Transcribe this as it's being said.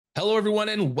Hello, everyone,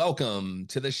 and welcome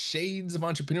to the Shades of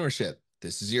Entrepreneurship.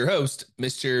 This is your host,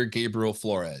 Mr. Gabriel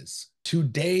Flores.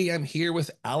 Today, I'm here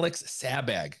with Alex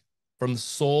Sabbag from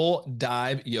Soul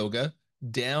Dive Yoga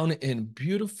down in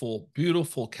beautiful,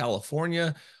 beautiful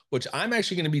California, which I'm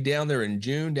actually going to be down there in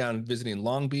June, down visiting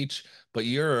Long Beach, but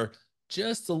you're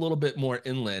just a little bit more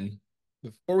inland.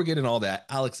 Before we get in all that,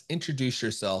 Alex, introduce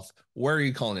yourself. Where are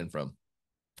you calling in from?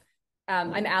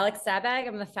 I'm Alex Sabbag.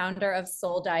 I'm the founder of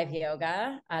Soul Dive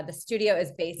Yoga. The studio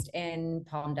is based in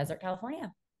Palm Desert,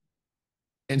 California.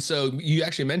 And so you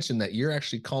actually mentioned that you're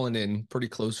actually calling in pretty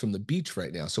close from the beach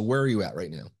right now. So where are you at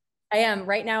right now? I am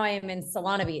right now. I am in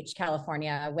Solana Beach,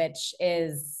 California, which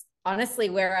is honestly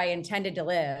where I intended to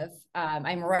live.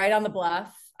 I'm right on the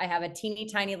bluff. I have a teeny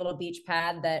tiny little beach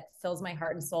pad that fills my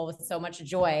heart and soul with so much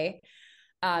joy.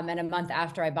 And a month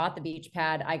after I bought the beach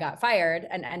pad, I got fired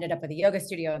and ended up with a yoga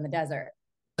studio in the desert.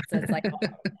 So it's like,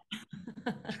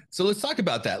 So let's talk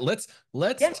about that. Let's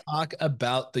yeah. talk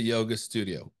about the yoga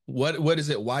studio. What is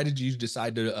it? Why did you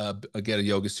decide to get a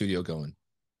yoga studio going?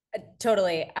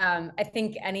 Totally. I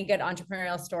think any good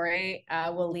entrepreneurial story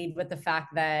will lead with the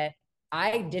fact that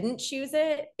I didn't choose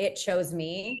it, it chose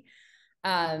me.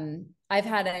 I've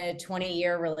had a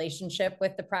 20-year relationship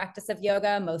with the practice of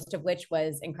yoga, most of which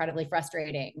was incredibly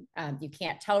frustrating. You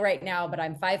can't tell right now, but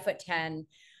I'm 5'10".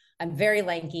 I'm very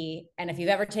lanky. And if you've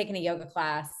ever taken a yoga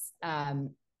class,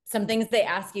 some things they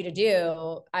ask you to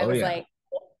do, I Oh was yeah. like,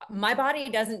 my body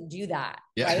doesn't do that,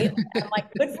 Yeah. right? I'm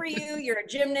like, good for you. You're a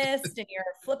gymnast and you're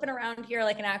flipping around here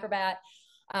like an acrobat.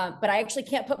 But I actually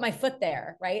can't put my foot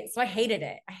there, right? So I hated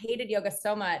it. I hated yoga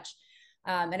so much.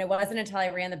 And it wasn't until I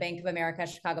ran the Bank of America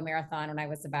Chicago Marathon when I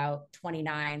was about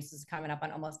 29. So this is coming up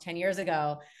on almost 10 years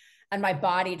ago. And my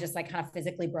body just like kind of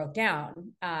physically broke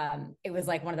down. It was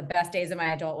like one of the best days of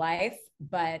my adult life,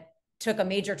 but took a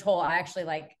major toll. I actually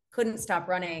like couldn't stop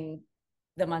running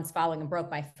the months following and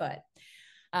broke my foot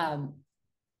um,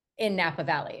 in Napa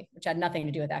Valley, which had nothing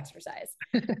to do with exercise.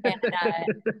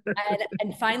 And,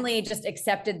 and finally just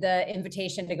accepted the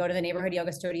invitation to go to the neighborhood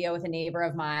yoga studio with a neighbor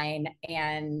of mine.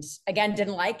 And again,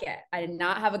 didn't like it. I did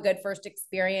not have a good first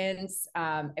experience.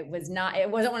 It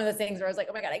wasn't one of those things where I was like,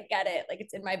 oh my God, I get it. Like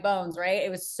it's in my bones, right?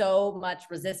 It was so much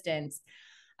resistance.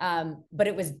 But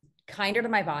it was kinder to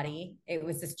my body. It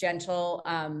was this gentle,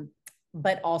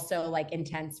 but also like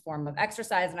intense form of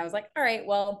exercise. And I was like, all right,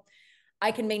 well,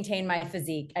 I can maintain my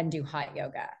physique and do hot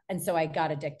yoga. And so I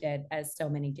got addicted, as so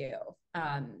many do.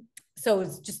 So it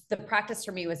was just the practice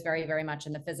for me was very, very much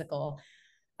in the physical.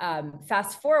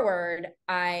 Fast forward,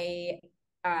 I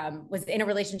was in a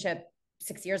relationship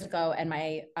 6 years ago, and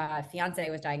my fiance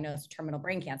was diagnosed with terminal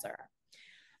brain cancer.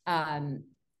 And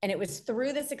it was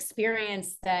through this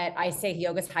experience that I say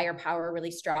yoga's higher power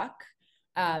really struck.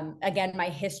 Again, my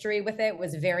history with it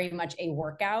was very much a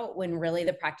workout when really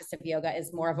the practice of yoga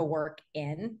is more of a work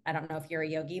in. I don't know if you're a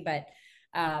yogi, but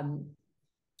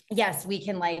yes, we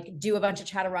can like do a bunch of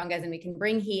chaturangas and we can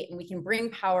bring heat and we can bring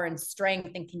power and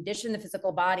strength and condition the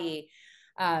physical body.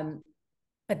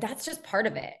 But that's just part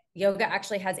of it. Yoga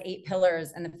actually has 8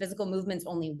 pillars and the physical movement's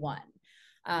only one.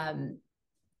 Um,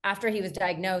 After he was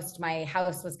diagnosed, my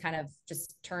house was kind of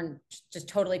just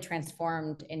totally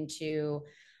transformed into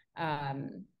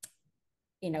um,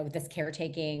 this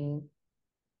caretaking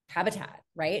habitat,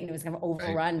 right? And it was kind of Right.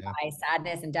 overrun Yeah. by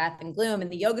sadness and death and gloom.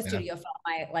 And the yoga Yeah. studio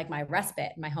felt my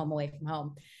respite, my home away from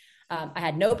home. I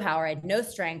had no power, I had no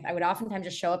strength. I would oftentimes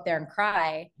just show up there and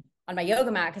cry on my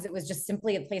yoga mat because it was just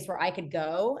simply a place where I could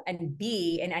go and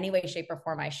be in any way, shape, or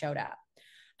form I showed up.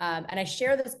 And I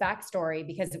share this backstory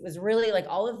because it was really like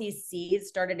all of these seeds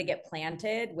started to get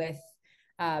planted with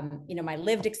my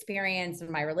lived experience and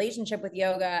my relationship with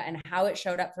yoga and how it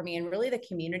showed up for me and really the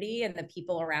community and the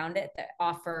people around it that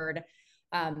offered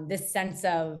this sense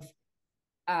of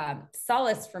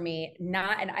solace for me.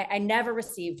 I never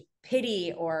received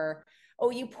pity or, oh,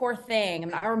 you poor thing. I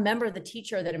mean, I remember the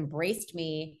teacher that embraced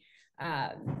me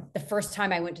the first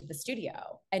time I went to the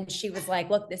studio, and she was like,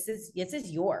 "Look, this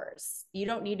is yours. You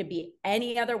don't need to be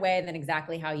any other way than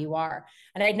exactly how you are."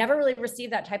 And I'd never really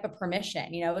received that type of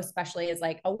permission, especially as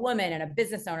like a woman and a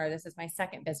business owner. This is my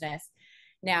second business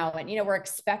now, and we're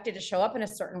expected to show up in a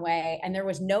certain way, and there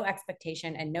was no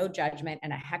expectation and no judgment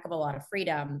and a heck of a lot of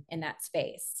freedom in that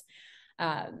space.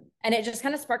 And it just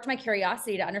kind of sparked my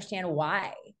curiosity to understand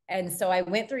why. And so I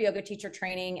went through yoga teacher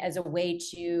training as a way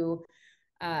to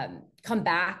come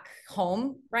back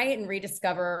home, right, and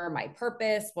rediscover my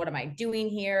purpose. What am I doing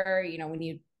here?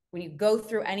 When you go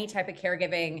through any type of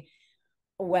caregiving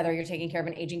whether you're taking care of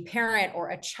an aging parent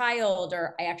or a child,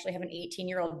 or I actually have an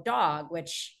 18-year-old dog,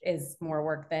 which is more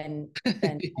work than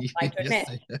I like to admit.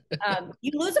 Yes.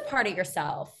 You lose a part of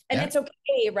yourself, and Yeah. it's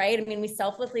okay, right? I mean, we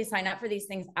selflessly sign up for these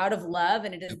things out of love,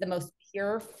 and it is the most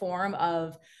pure form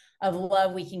of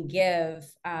love we can give,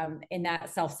 in that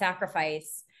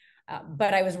self-sacrifice.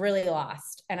 But I was really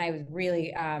lost, and I was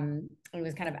really, it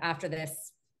was kind of after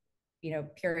this,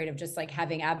 period of just like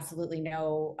having absolutely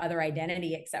no other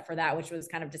identity except for that, which was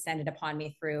kind of descended upon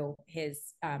me through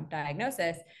his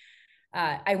diagnosis.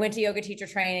 I went to yoga teacher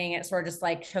training, and it sort of just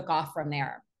like took off from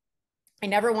there. I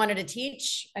never wanted to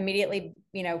teach. Immediately,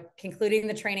 concluding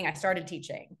the training, I started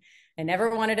teaching. I never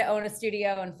wanted to own a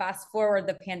studio. And fast forward,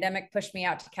 the pandemic pushed me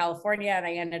out to California, and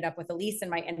I ended up with a lease in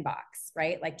my inbox,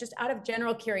 right? Like just out of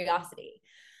general curiosity.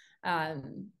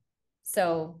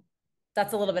 So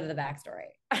that's a little bit of the backstory.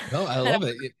 No, I love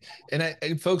it.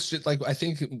 And folks should like, I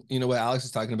think, what Alex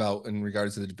is talking about in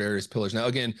regards to the various pillars. Now,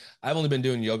 again, I've only been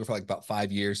doing yoga for like about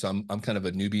 5 years, so I'm kind of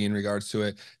a newbie in regards to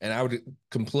it. And I would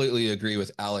completely agree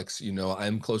with Alex.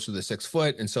 I'm closer to the 6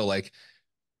 foot. And so like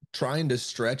trying to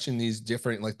stretch in these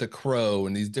different, like the crow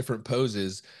and these different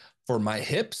poses for my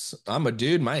hips. I'm a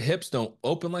dude, my hips don't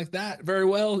open like that very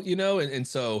well, and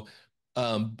so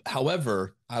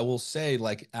however, I will say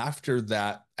like after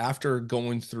that, after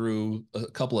going through a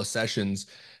couple of sessions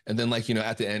and then like,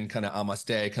 at the end, kind of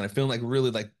namaste, kind of feeling like really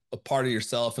like a part of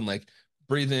yourself and like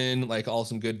breathe in like all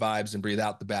some good vibes and breathe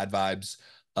out the bad vibes.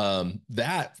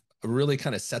 That really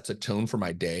kind of sets a tone for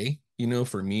my day,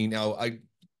 for me. Now,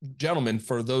 gentlemen,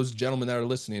 for those gentlemen that are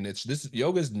listening, this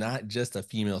yoga is not just a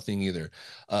female thing either.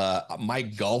 My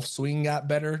golf swing got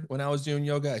better when I was doing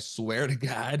yoga. I swear to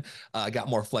God, I got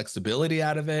more flexibility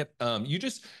out of it.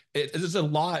 There's a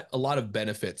lot of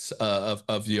benefits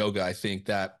of yoga. I think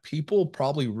that people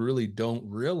probably really don't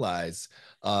realize.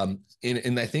 And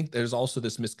I think there's also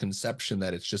this misconception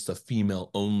that it's just a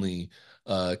female only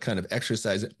kind of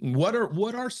exercise. What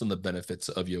are some of the benefits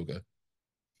of yoga?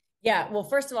 Yeah, well,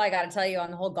 first of all, I got to tell you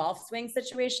on the whole golf swing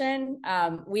situation,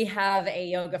 we have a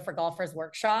yoga for golfers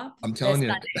workshop I'm this telling you,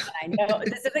 Sunday. And I know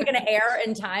this isn't going to air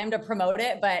in time to promote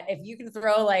it, but if you can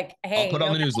throw like, I'll hey, put on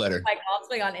the yoga newsletter. like golf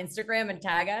swing on Instagram and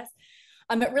tag us,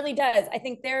 it really does. I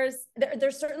think there's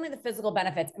certainly the physical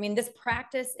benefits. I mean, this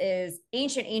practice is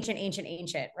ancient,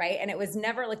 right? And it was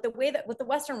never like the way that what the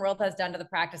Western world has done to the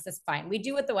practice is fine. We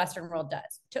do what the Western world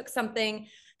does. Took something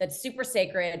that's super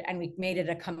sacred and we made it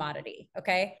a commodity.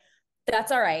 Okay.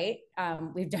 That's all right.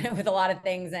 We've done it with a lot of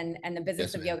things, and the business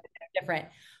Yes, of ma'am. yoga is different,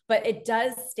 but it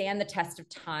does stand the test of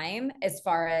time as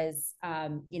far as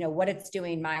what it's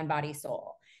doing, mind, body,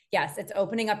 soul. Yes, it's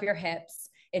opening up your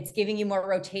hips. It's giving you more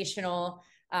rotational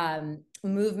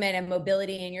movement and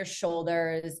mobility in your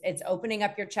shoulders. It's opening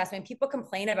up your chest. I mean, people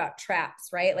complain about traps,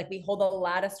 right? Like we hold a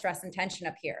lot of stress and tension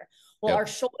up here. Well, Yep. our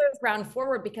shoulders round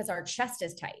forward because our chest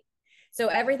is tight. So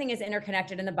everything is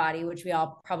interconnected in the body, which we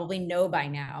all probably know by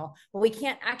now, but we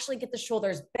can't actually get the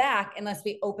shoulders back unless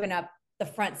we open up the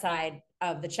front side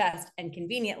of the chest. And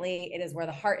conveniently, it is where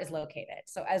the heart is located.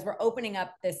 So as we're opening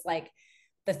up this, like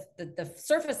the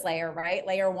surface layer, right?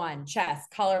 Layer one, chest,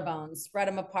 collarbones, spread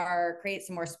them apart, create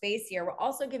some more space here. We're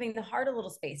also giving the heart a little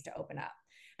space to open up.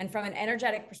 And from an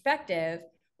energetic perspective,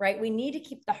 right? We need to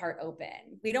keep the heart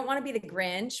open. We don't want to be the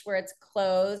Grinch where it's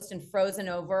closed and frozen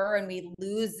over and we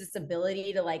lose this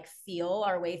ability to like feel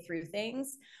our way through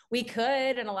things. We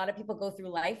could, and a lot of people go through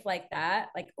life like that,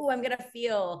 like, oh, I'm going to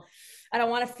feel, I don't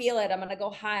want to feel it. I'm going to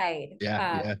go hide.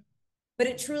 Yeah. Yeah. But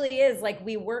it truly is like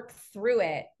we work through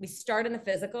it. We start in the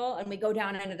physical and we go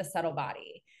down into the subtle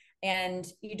body. And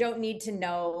you don't need to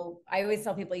know, I always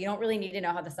tell people, you don't really need to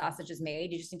know how the sausage is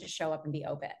made. You just need to show up and be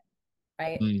open.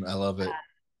 Right. I love it.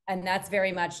 And that's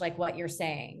very much like what you're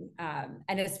saying.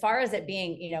 And as far as it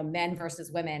being, men versus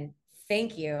women,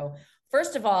 thank you.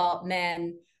 First of all,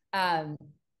 men,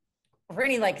 for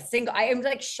any like single, I am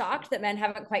like shocked that men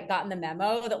haven't quite gotten the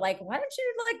memo that like, why don't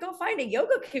you like go find a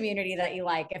yoga community that you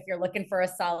like if you're looking for a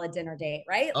solid dinner date,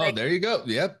 right? Oh, Like, there you go.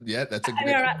 Yep. Yeah, that's a I mean,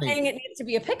 great I'm not point. saying it needs to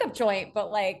be a pickup joint,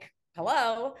 but like,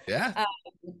 hello. Yeah.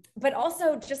 But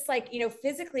also just like,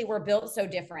 physically we're built so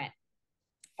different.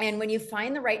 And when you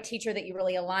find the right teacher that you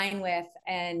really align with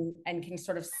and can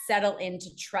sort of settle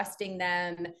into trusting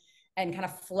them and kind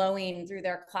of flowing through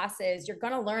their classes, you're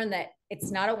going to learn that it's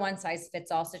not a one size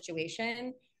fits all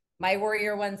situation. My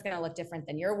warrior one's going to look different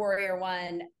than your warrior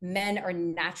one. Men are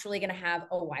naturally going to have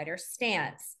a wider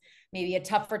stance, maybe a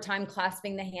tougher time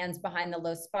clasping the hands behind the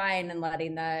low spine and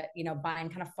letting the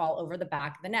bind kind of fall over the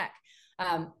back of the neck.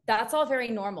 That's all very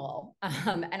normal.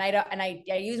 And I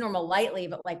use normal lightly,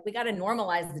 but like we got to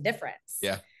normalize the difference.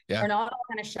 Yeah. Yeah. we're not all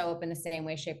going to show up in the same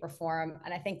way, shape, or form.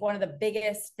 And I think one of the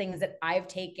biggest things that I've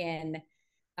taken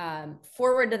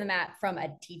forward to the mat from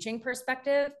a teaching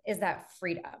perspective is that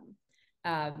freedom.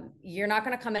 You're not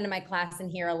going to come into my class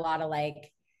and hear a lot of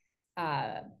like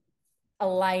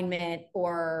alignment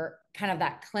or kind of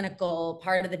that clinical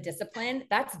part of the discipline.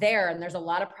 That's there. And there's a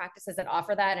lot of practices that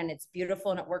offer that, and it's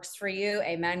beautiful and it works for you.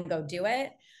 Amen. Go do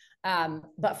it.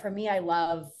 But for me, I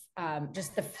love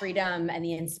just the freedom and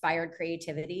the inspired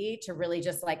creativity to really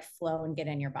just like flow and get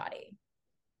in your body.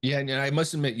 Yeah, and I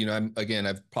must admit,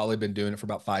 I've probably been doing it for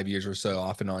about 5 years or so,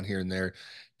 off and on here and there.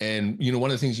 And one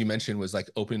of the things you mentioned was like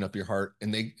opening up your heart.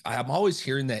 And I'm always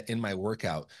hearing that in my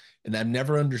workout, and I've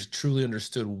never truly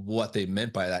understood what they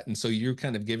meant by that. And so you're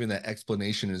kind of giving that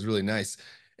explanation is really nice.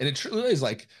 And it truly is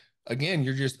like, again,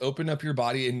 you're just opening up your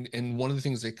body. And one of the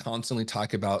things they constantly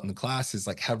talk about in the class is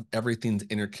like how everything's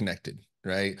interconnected,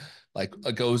 right? Like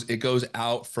it goes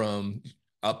up from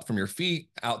your feet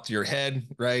out to your head,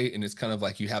 right? And it's kind of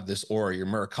like you have this aura, your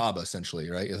Merkaba essentially,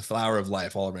 right? The flower of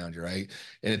life all around you, right?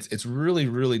 And it's really,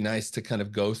 really nice to kind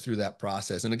of go through that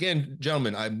process. And again,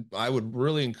 gentlemen, I would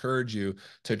really encourage you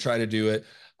to try to do it.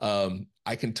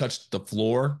 I can touch the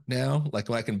floor now, like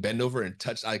when I can bend over and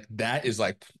touch, like that is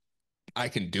like I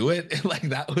can do it. Like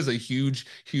that was a huge,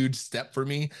 huge step for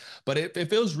me, but it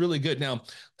feels really good. Now,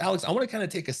 Alex, I want to kind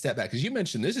of take a step back because you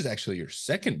mentioned this is actually your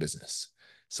second business.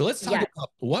 So let's talk Yeah.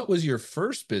 about what was your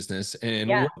first business and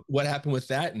Yeah. what happened with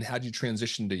that and how did you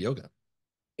transition to yoga?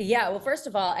 Yeah. Well, first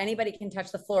of all, anybody can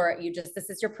touch the floor. This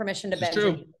is your permission to This is bend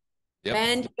your true. knees. Yep.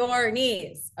 Bend your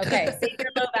knees. Okay. Save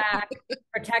your low back,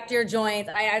 protect your joints.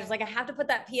 I was like, I have to put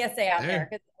that PSA out there There.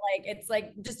 because it's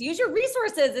like, just use your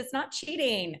resources. It's not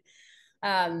cheating.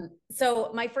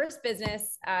 So my first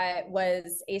business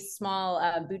was a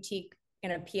small boutique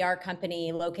in a PR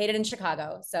company located in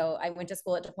Chicago. So I went to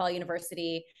school at DePaul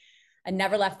University. I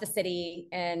never left the city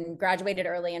and graduated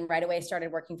early and right away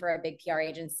started working for a big PR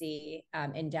agency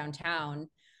in downtown.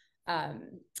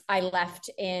 I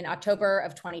left in October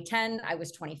of 2010. I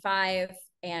was 25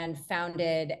 and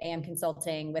founded AM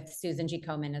Consulting with Susan G.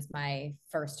 Komen as my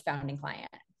first founding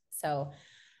client. So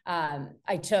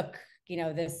I took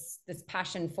this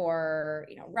passion for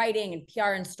writing and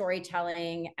PR and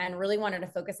storytelling, and really wanted to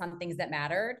focus on things that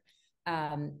mattered.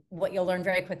 What you'll learn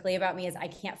very quickly about me is I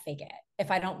can't fake it. If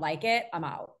I don't like it, I'm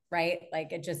out, right?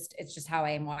 Like it's just how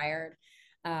I am wired.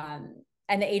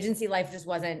 And the agency life just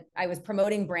wasn't, I was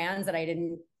promoting brands that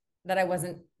I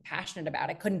wasn't passionate about.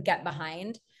 I couldn't get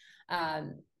behind.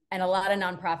 And a lot of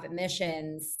nonprofit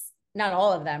missions, not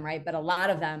all of them, right? But a lot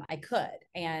of them I could.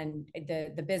 And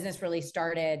the business really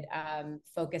started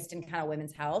focused in kind of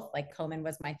women's health. Like Komen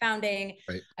was my founding.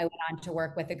 Right. I went on to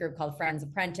work with a group called Friends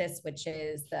Apprentice, which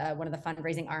is one of the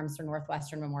fundraising arms for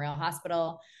Northwestern Memorial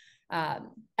Hospital.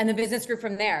 And the business grew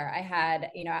from there. I had,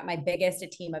 at my biggest, a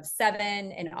team of 7,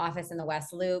 an office in the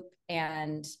West Loop.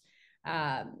 And,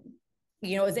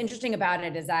 what was interesting about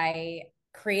it is I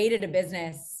created a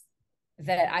business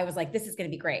that I was like, this is going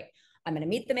to be great. I'm going to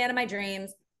meet the man of my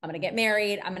dreams. I'm going to get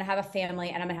married. I'm going to have a family,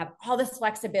 and I'm going to have all this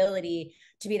flexibility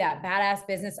to be that badass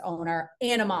business owner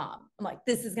and a mom. I'm like,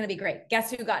 this is going to be great.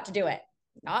 Guess who got to do it?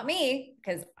 Not me,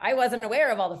 because I wasn't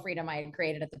aware of all the freedom I had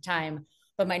created at the time,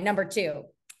 but my number 2.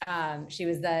 She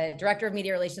was the director of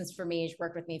media relations for me. She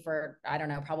worked with me for, I don't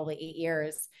know, probably 8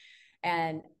 years.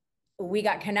 And we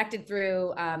got connected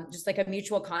through just like a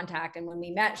mutual contact. And when we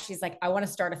met, she's like, I want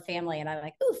to start a family. And I'm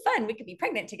like, oh, fun. We could be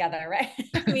pregnant together, right?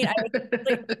 I mean, I was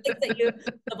like,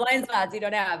 the blind spots you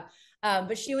don't have.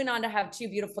 But she went on to have 2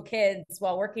 beautiful kids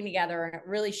while working together. And it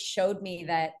really showed me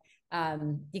that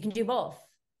you can do both.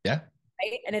 Yeah.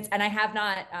 Right. And I have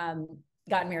not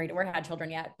gotten married or had children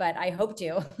yet, but I hope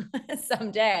to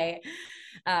someday.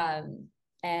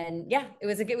 And yeah, it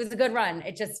was a good run.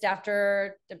 It just,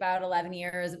 after about 11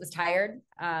 years, it was tired.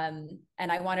 And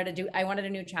I wanted a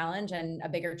new challenge and a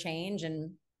bigger change.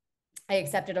 And I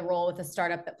accepted a role with a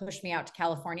startup that pushed me out to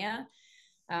California,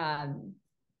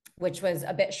 which was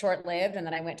a bit short-lived. And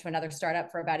then I went to another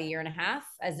startup for about 1.5 years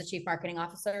as the chief marketing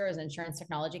officer, as an insurance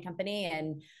technology company.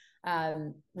 And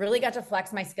really got to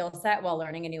flex my skill set while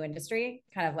learning a new industry,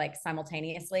 kind of like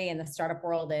simultaneously. And the startup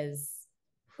world is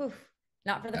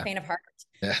not for the faint of heart.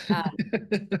 Yeah.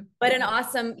 But an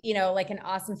awesome, like an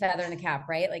awesome feather in the cap,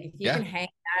 right? Like if you Yeah. can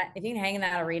hang in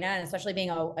that arena, and especially being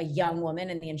a young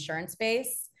woman in the insurance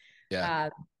space, Yeah.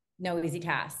 no easy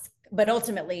task. But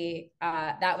ultimately,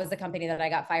 that was the company that I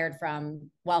got fired from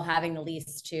while having the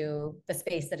lease to the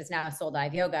space that is now Soul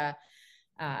Dive Yoga,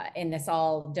 in this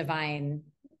all divine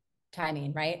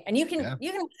timing, right? And you can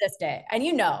Yeah. resist it. And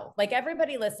you know, like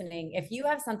everybody listening, if you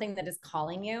have something that is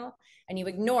calling you and you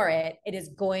ignore it, it is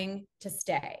going to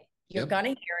stay. You're Yep.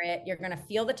 going to hear it. You're going to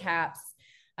feel the taps.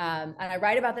 And I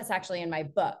write about this actually in my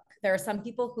book. There are some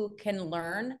people who can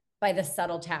learn by the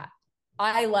subtle tap.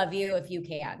 I love you if you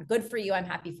can. Good for you. I'm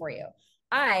happy for you.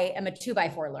 I am a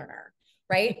 2x4 learner,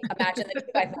 right? Imagine the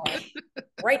 2x4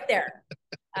 right there.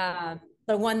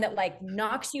 The one that like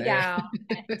knocks you down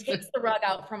and takes the rug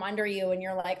out from under you. And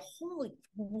you're like, holy,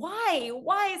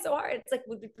 why so hard? It's like,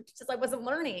 just I wasn't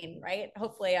learning, right?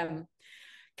 Hopefully I'm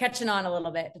catching on a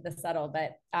little bit to the subtle,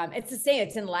 but it's the same.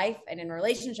 It's in life and in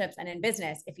relationships and in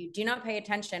business. If you do not pay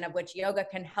attention, of which yoga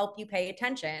can help you pay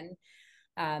attention,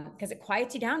 because it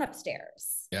quiets you down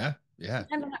upstairs. Yeah. Yeah.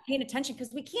 Sometimes I'm not paying attention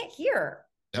because we can't hear.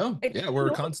 No, It's yeah,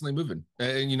 we're constantly moving.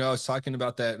 And I was talking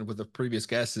about that with the previous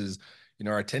guests is,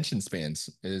 our attention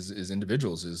spans is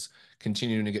individuals is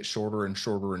continuing to get shorter and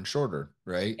shorter and shorter,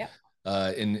 right? Yep.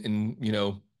 And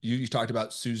you talked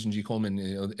about Susan G.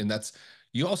 Komen, and that's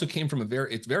you also came from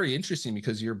it's very interesting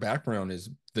because your background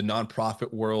is the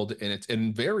nonprofit world and it's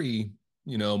very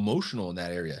emotional in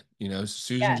that area.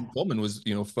 Susan Yeah. G. Komen was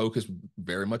focused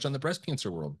very much on the breast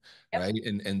cancer world, Yep. right?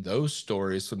 And those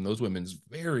stories from those women is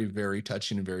very, very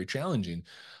touching and very challenging.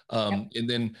 Yep. And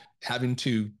then having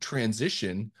to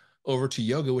transition over to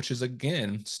yoga, which is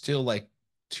again still like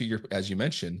to your, as you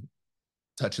mentioned,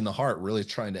 touching the heart, really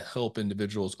trying to help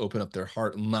individuals open up their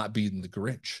heart and not being the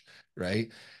Grinch,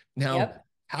 right? Now, Yep.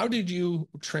 how did you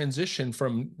transition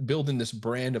from building this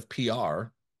brand of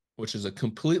PR, which is a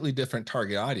completely different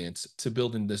target audience, to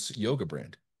building this yoga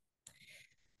brand?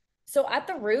 So at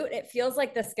the root, it feels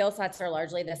like the skill sets are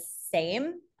largely the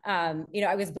same.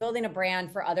 I was building a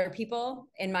brand for other people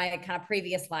in my kind of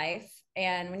previous life.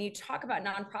 And when you talk about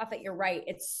nonprofit, you're right.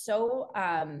 It's so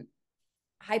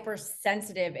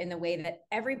hypersensitive in the way that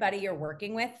everybody you're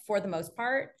working with, for the most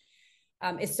part,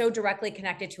 is so directly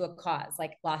connected to a cause,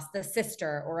 like lost a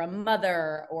sister or a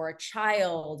mother or a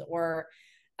child,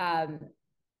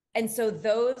 and so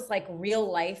those like real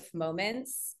life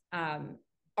moments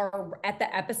are at the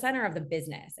epicenter of the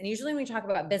business. And usually when we talk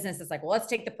about business, it's like, well, let's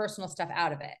take the personal stuff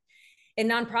out of it. In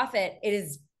nonprofit, it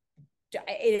is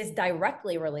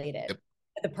directly related Yep.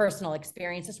 to the personal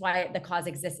experience. That's why the cause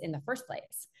exists in the first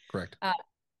place. Correct.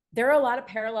 There are a lot of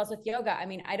parallels with yoga. I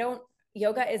mean,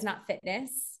 yoga is not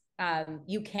fitness.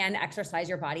 You can exercise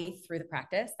your body through the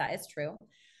practice. That is true.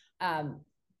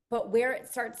 But where it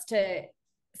starts to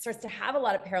have a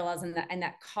lot of parallels, and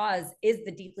that cause is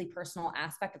the deeply personal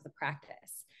aspect of the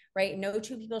practice, right? No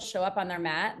two people show up on their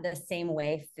mat the same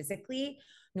way physically,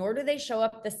 nor do they show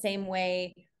up the same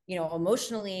way,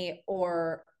 emotionally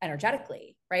or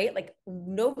energetically, right? Like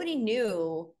nobody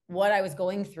knew what I was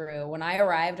going through when I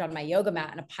arrived on my yoga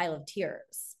mat in a pile of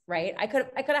tears, right? I could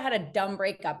have had a dumb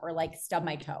breakup or like stub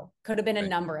my toe. Could have been a Right.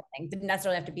 number of things. Didn't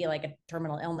necessarily have to be like a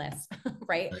terminal illness,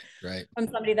 right? Right. Right. From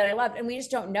somebody that I loved, and we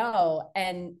just don't know.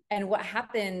 And what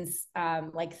happens,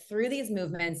 like through these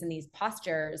movements and these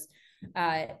postures,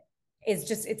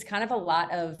 it's kind of a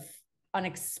lot of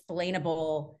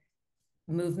unexplainable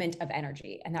movement of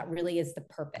energy. And that really is the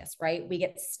purpose, right? We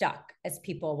get stuck as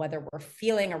people, whether we're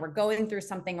feeling or we're going through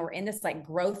something or we're in this like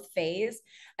growth phase.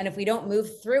 And if we don't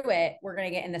move through it, we're going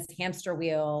to get in this hamster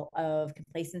wheel of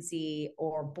complacency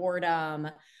or boredom,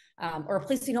 or a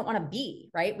place we don't want to be,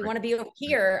 right? We want to be over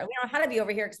here. We don't know how to be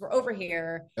over here because we're over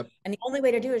here. Yep. And the only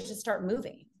way to do it is just start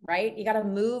moving, right? You got to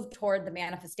move toward the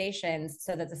manifestations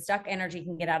so that the stuck energy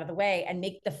can get out of the way and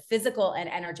make the physical and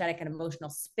energetic and emotional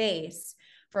space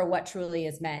for what truly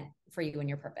is meant for you and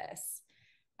your purpose.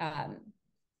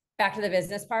 Back to the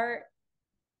business part,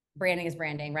 branding is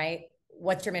branding, right?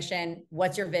 What's your mission?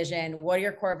 What's your vision? What are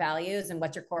your core values and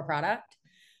what's your core product?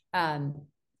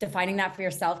 Defining that for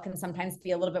yourself can sometimes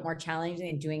be a little bit more challenging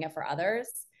than doing it for others.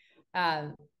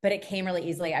 But it came really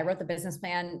easily. I wrote the business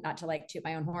plan, not to like toot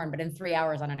my own horn, but in 3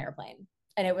 hours on an airplane.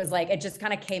 And it was like, it just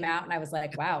kind of came out and I was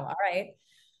like, wow, all right.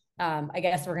 I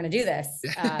guess we're going to do this.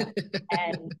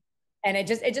 And it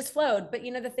just flowed. But,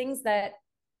 the things that,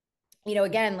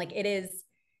 again, like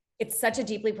it's such a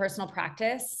deeply personal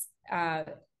practice.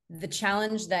 The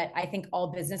challenge that I think all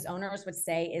business owners would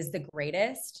say is the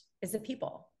greatest is the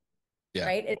people. Yeah.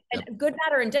 Right. And good,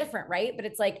 bad, or indifferent. Right. But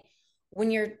it's like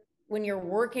when you're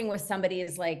working with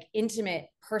somebody's like intimate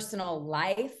personal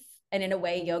life, and in a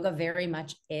way yoga very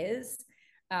much is,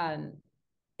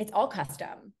 it's all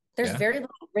custom. There's very little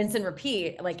rinse and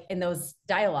repeat like in those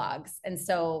dialogues. And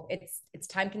so it's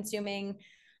time consuming.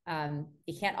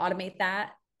 You can't automate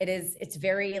that. It's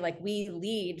very like we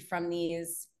lead from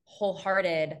these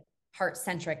wholehearted,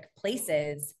 heart-centric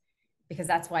places because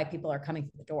that's why people are coming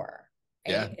through the door.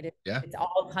 Yeah. right? Yeah. It's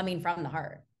all coming from the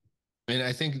heart. And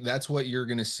I think that's what you're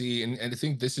going to see. And I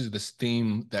think this is this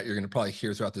theme that you're going to probably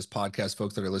hear throughout this podcast,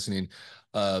 folks that are listening.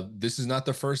 This is not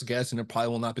the first guest, and it probably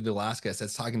will not be the last guest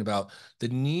that's talking about the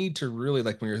need to really,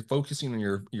 like, when you're focusing on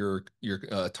your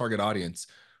target audience,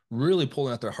 really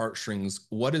pulling out their heartstrings.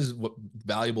 What is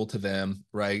valuable to them,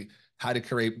 right? How to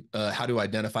create, how to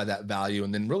identify that value,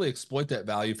 and then really exploit that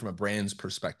value from a brand's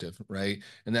perspective, right?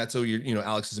 And that's so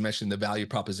Alex has mentioned the value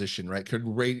proposition, right?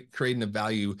 Creating a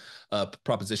value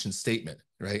proposition statement,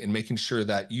 right? And making sure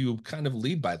that you kind of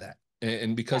lead by that.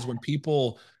 And because Yeah.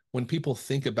 when people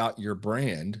think about your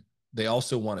brand, they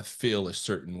also want to feel a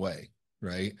certain way,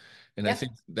 right? And I Yeah.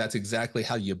 think that's exactly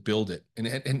how you build it.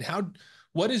 And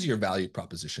what is your value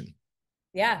proposition?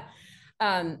 Yeah.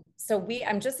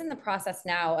 I'm just in the process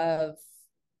now of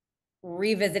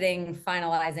revisiting,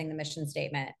 finalizing the mission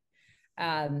statement.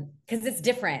 Because it's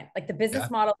different. Like the business Yeah.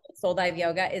 model of Soul Dive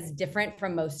Yoga is different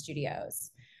from most studios.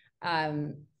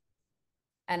 Um,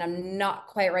 and I'm not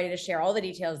quite ready to share all the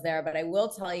details there, but I will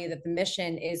tell you that the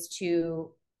mission is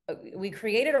we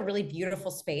created a really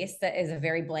beautiful space that is a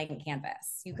very blank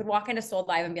canvas. You could walk into Soul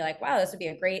Dive and be like, wow, this would be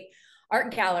a great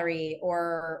art gallery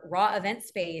or raw event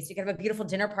space. You could have a beautiful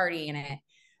dinner party in it.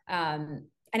 And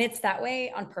it's that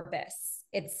way on purpose.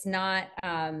 It's not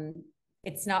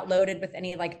loaded with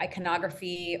any like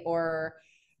iconography or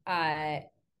a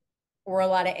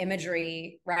lot of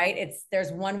imagery, right?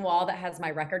 There's one wall that has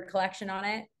my record collection on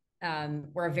it.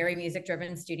 We're a very music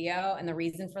driven studio. And the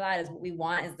reason for that is what we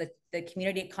want is the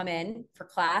community to come in for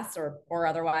class or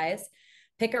otherwise,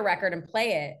 pick a record and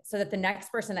play it so that the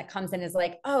next person that comes in is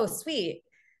like, oh, sweet.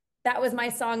 That was my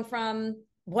song from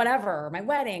whatever, my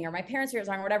wedding or my parents' favorite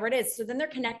song, or whatever it is. So then they're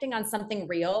connecting on something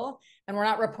real and we're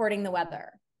not reporting the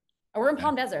weather. We're in Yeah.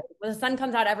 Palm Desert where the sun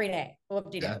comes out every day.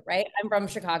 Whoop-de-doo, Yeah. right? I'm from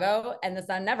Chicago and the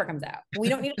sun never comes out. We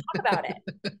don't need to talk about it.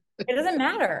 It doesn't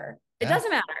matter. It Yeah. doesn't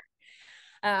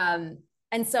matter.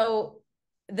 And so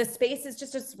the space is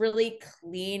just this really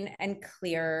clean and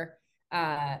clear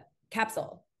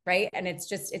capsule, right? And it's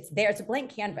there. It's a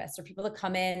blank canvas for people to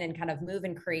come in and kind of move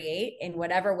and create in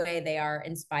whatever way they are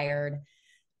inspired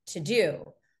to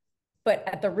do. But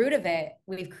at the root of it,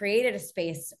 we've created a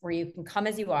space where you can come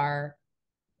as you are,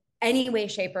 any way,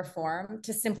 shape, or form,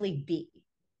 to simply be.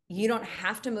 You don't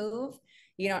have to move.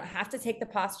 You don't have to take the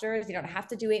postures. You don't have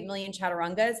to do 8 million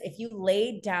chaturangas. If you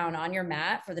laid down on your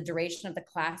mat for the duration of the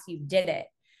class, you did it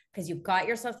because you got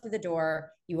yourself through the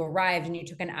door, you arrived, and you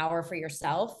took an hour for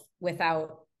yourself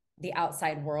without the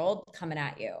outside world coming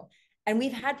at you. And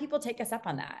we've had people take us up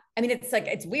on that. I mean,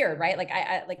 it's weird, right? Like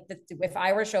if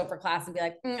I were to show up for class and be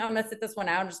like, I'm going to sit this one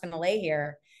out, I'm just going to lay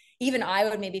here. Even I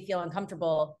would maybe feel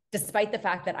uncomfortable, despite the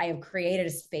fact that I have created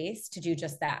a space to do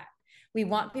just that. We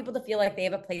want people to feel like they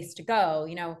have a place to go.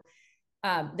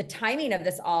 The timing of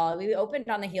this all, we opened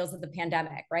on the heels of the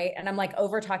pandemic, right? And I'm like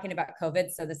over talking about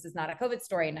COVID. So this is not a COVID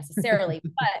story necessarily,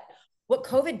 but what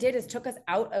COVID did is took us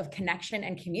out of connection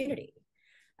and community.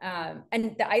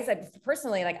 And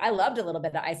personally, like I loved a little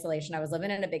bit of isolation. I was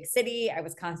living in a big city. I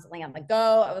was constantly on the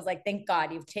go. I was like, thank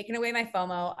God you've taken away my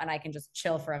FOMO and I can just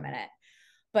chill for a minute.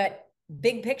 But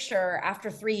big picture, after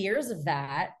 3 years of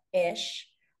that ish,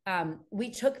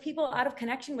 we took people out of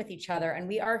connection with each other, and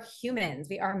we are humans.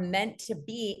 We are meant to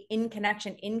be in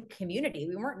connection, in community.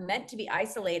 We weren't meant to be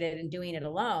isolated and doing it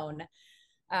alone.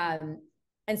 And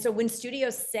so when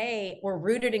studios say we're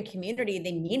rooted in community,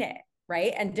 they mean it,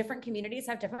 right? And different communities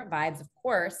have different vibes, of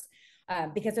course,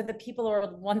 because of the people are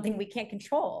one thing we can't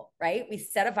control, right? We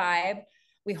set a vibe,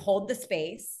 we hold the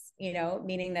space,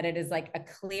 meaning that it is like a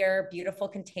clear, beautiful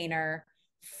container,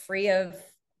 free of,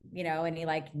 any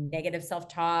like negative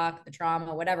self-talk, the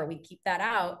trauma, whatever. We keep that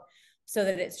out so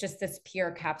that it's just this pure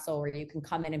capsule where you can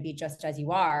come in and be just as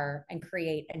you are and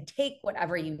create and take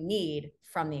whatever you need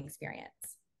from the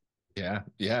experience. Yeah.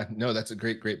 Yeah. No, that's a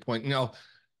great point. Now,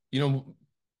 you know,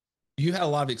 you had a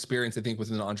lot of experience, I think,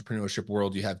 within the entrepreneurship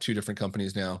world. You have two different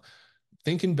companies now.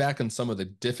 Thinking back on some of the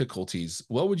difficulties,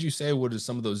 what would you say would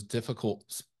some of those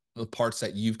difficult parts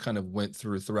that you've kind of went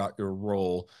through throughout your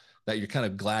role that you're kind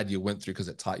of glad you went through because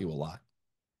it taught you a lot?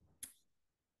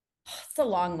 It's a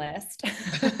long list.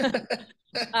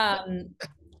 um,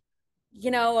 you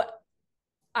know,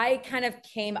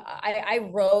 I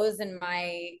rose in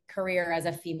my career as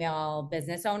a female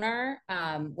business owner,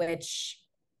 I'm, which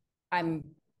I'm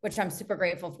super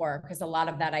grateful for, because a lot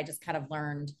of that I just kind of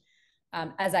learned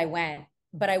as I went.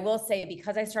 But I will say,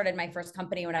 because I started my first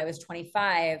company when I was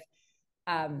 25,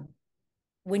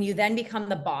 when you then become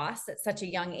the boss at such a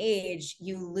young age,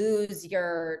 you lose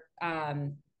your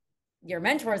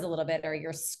mentors a little bit, or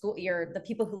the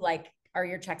people who like are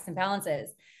your checks and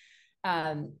balances.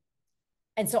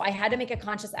 And so I had to make a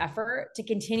conscious effort to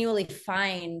continually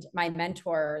find my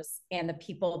mentors and the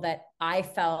people that I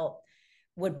felt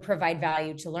would provide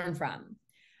value to learn from.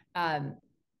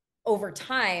 Over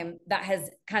time, that has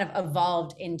kind of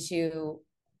evolved into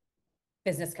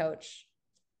business coach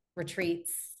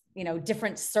retreats,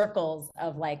 different circles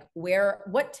of like,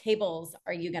 what tables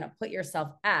are you going to put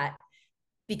yourself at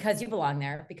because you belong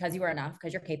there, because you are enough,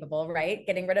 because you're capable, right?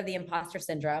 Getting rid of the imposter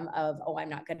syndrome of, oh, I'm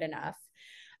not good enough.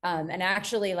 And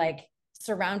actually like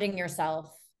surrounding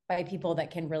yourself by people that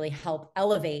can really help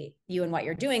elevate you and what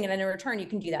you're doing. And then in return, you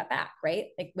can do that back, right?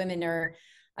 Like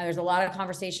there's a lot of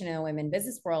conversation in the women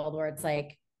business world where it's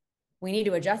like, we need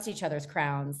to adjust each other's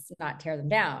crowns, not tear them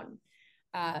down.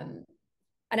 And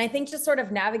I think just sort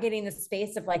of navigating the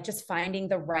space of like just finding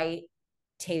the right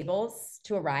tables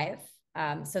to arrive,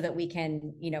 so that we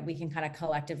can kind of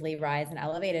collectively rise and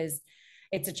elevate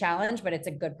it's a challenge, but it's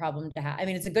a good problem to have. I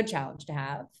mean, it's a good challenge to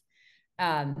have.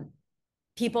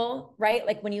 People, right?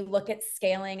 Like when you look at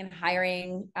scaling and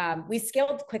hiring, we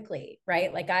scaled quickly,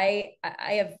 right? Like I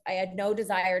had no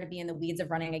desire to be in the weeds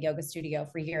of running a yoga studio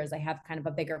for years. I have kind of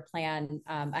a bigger plan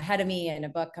ahead of me and a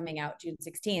book coming out June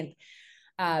 16th.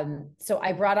 So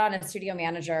I brought on a studio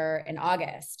manager in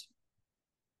August.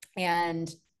 And,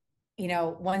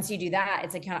 once you do that,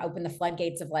 it's like kind of open the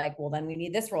floodgates of like, well, then we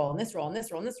need this role and this role and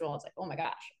this role and this role. It's like, oh my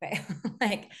gosh. Okay.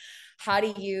 Like, how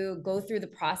do you go through the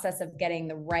process of getting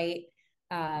the right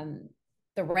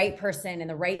person in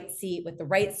the right seat with the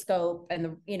right scope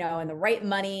and and the right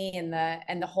money and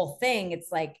the whole thing?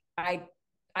 It's like, I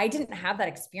didn't have that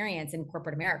experience in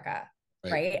corporate America.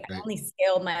 Right. I only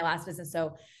scaled my last business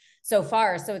so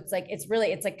far. So it's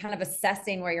like kind of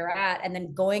assessing where you're at and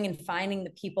then going and finding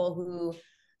the people who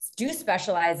do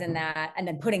specialize in that and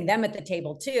then putting them at the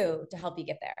table too, to help you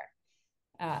get there.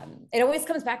 It always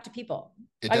comes back to people.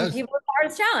 It does. People are the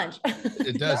hardest challenge.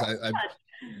 It does.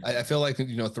 I feel like,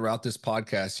 throughout this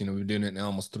podcast, we've been doing it now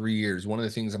almost 3 years. One of the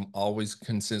things I'm always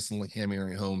consistently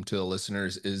hammering home to the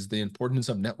listeners is the importance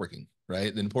of networking,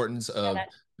 right? The importance of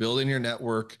building your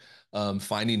network,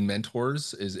 finding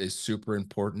mentors is super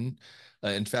important.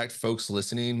 In fact, folks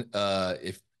listening,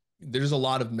 if there's a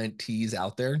lot of mentees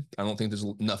out there, I don't think there's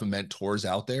enough mentors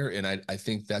out there. And I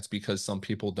think that's because some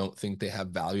people don't think they have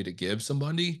value to give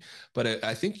somebody, but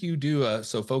I think you do.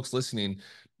 So folks listening,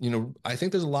 I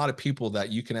think there's a lot of people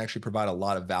that you can actually provide a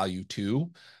lot of value to.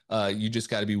 You just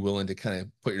got to be willing to kind of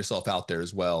put yourself out there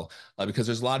as well, because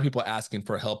there's a lot of people asking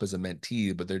for help as a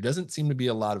mentee, but there doesn't seem to be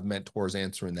a lot of mentors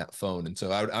answering that phone. And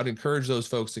so I would encourage those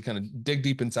folks to kind of dig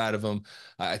deep inside of them.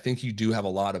 I think you do have a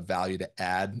lot of value to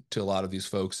add to a lot of these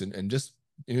folks, and just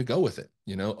go with it.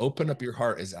 Open up your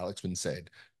heart, as Alex would say,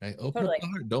 right? Open up the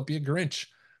heart. Don't be a Grinch.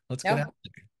 Let's get out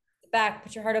there. Back,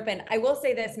 put your heart open. I will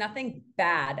say this, nothing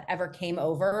bad ever came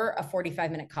over a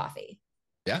 45-minute coffee.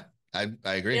 Yeah, I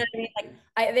agree. What I mean?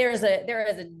 Like there is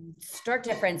a stark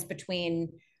difference between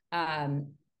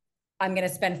I'm going to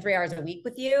spend 3 hours a week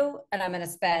with you and I'm going to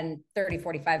spend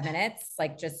 30-45 minutes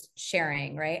like just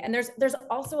sharing, right? And there's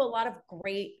also a lot of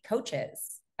great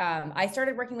coaches. I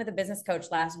started working with a business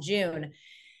coach last June,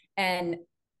 and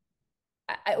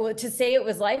to say it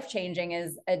was life-changing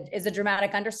is a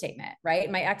dramatic understatement,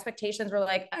 right? My expectations were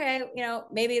like, okay,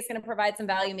 maybe it's going to provide some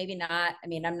value, maybe not. I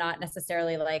mean, I'm not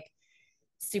necessarily like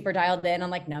super dialed in on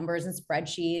like numbers and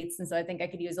spreadsheets. And so I think I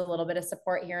could use a little bit of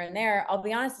support here and there. I'll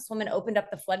be honest, this woman opened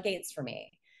up the floodgates for me.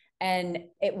 And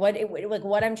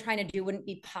what I'm trying to do wouldn't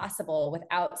be possible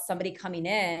without somebody coming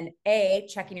in,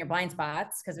 checking your blind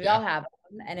spots, because we all have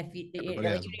them. And if you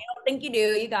don't think you do,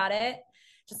 you got it.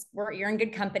 You're in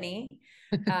good company.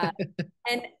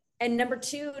 And number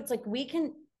two, it's like we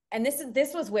can, and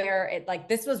this was where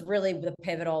this was really the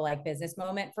pivotal like business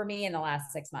moment for me in the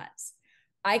last 6 months.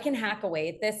 I can hack away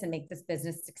at this and make this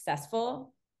business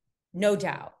successful. No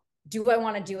doubt. Do I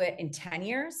want to do it in 10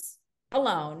 years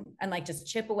alone and like just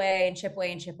chip away and chip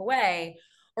away and chip away?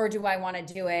 Or do I want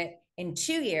to do it in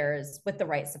 2 years with the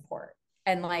right support?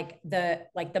 And the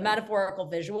metaphorical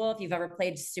visual, if you've ever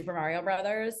played Super Mario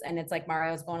Brothers and it's like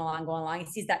Mario's going along, he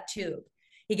sees that tube.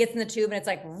 He gets in the tube and it's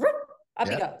like, up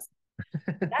he goes.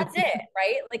 That's it,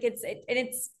 right? Like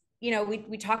it's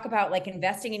we talk about like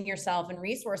investing in yourself and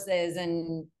resources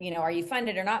and, are you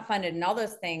funded or not funded and all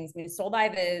those things. I mean, Soul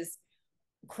Dive is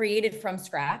created from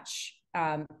scratch.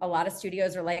 A lot of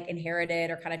studios are like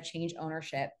inherited or kind of change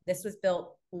ownership. This was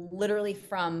built literally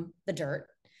from the dirt,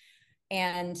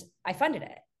 and I funded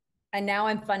it. And now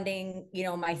I'm funding,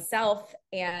 myself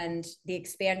and the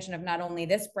expansion of not only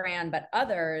this brand, but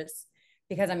others,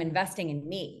 because I'm investing in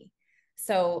me.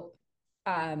 So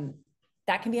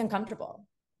that can be uncomfortable.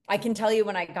 I can tell you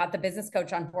when I got the business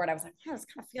coach on board, I was like, this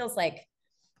kind of feels like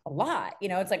a lot.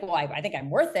 It's like, well, I think I'm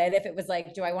worth it. If it was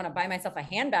like, do I want to buy myself a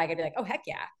handbag? I'd be like, oh, heck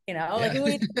yeah. Like Yeah. who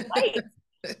needs to fight?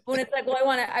 When it's like, well,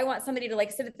 I want somebody to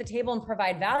like sit at the table and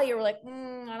provide value. We're like,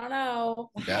 I don't know.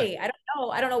 Yeah. Why? I don't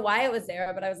know. I don't know why it was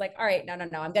there, but I was like, all right, no.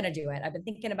 I'm going to do it. I've been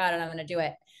thinking about it. I'm going to do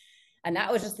it. And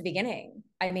that was just the beginning.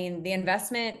 I mean, the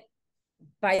investment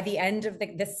by the end of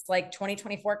this like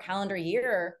 2024 calendar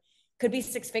year could be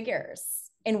six figures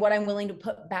in what I'm willing to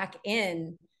put back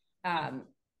in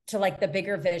to like the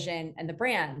bigger vision and the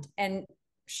brand. And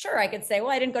sure, I could say,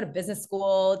 well, I didn't go to business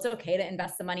school. It's okay to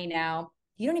invest the money now.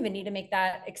 You don't even need to make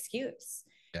that excuse.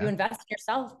 You Yeah. invest in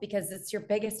yourself because it's your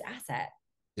biggest asset.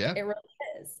 Yeah. It really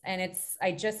is. And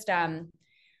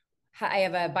I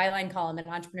have a byline column in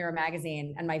Entrepreneur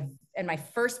magazine, and my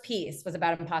first piece was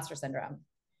about imposter syndrome.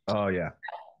 Oh yeah.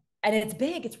 And it's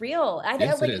big, it's real.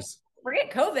 Yes, it like, is.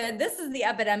 forget COVID. This is the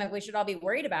epidemic we should all be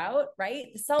worried about, right?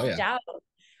 The self-doubt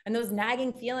and those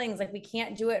nagging feelings like we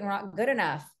can't do it and we're not good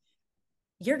enough.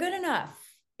 You're good enough.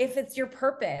 If it's your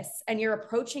purpose and you're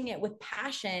approaching it with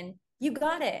passion, you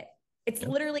got it. It's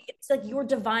literally, it's like your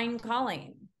divine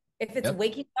calling. If it's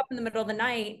waking up in the middle of the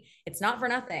night, it's not for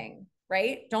nothing,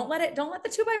 right? Don't let the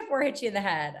 2x4 hit you in the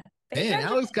head. Man,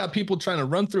 Alex got people trying to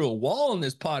run through a wall on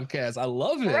this podcast. I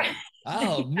love it. Right.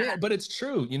 Oh man, but it's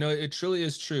true. It truly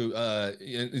is true.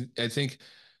 I think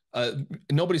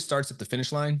nobody starts at the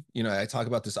finish line. I talk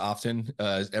about this often.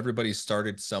 Everybody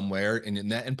started somewhere, and in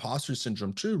that imposter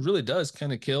syndrome, too, really does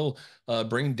kind of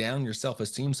bring down your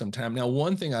self-esteem sometime. Now,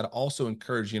 one thing I'd also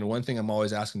encourage, one thing I'm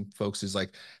always asking folks is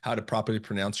like how to properly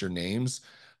pronounce your names.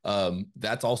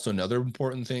 That's also another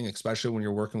important thing, especially when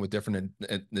you're working with different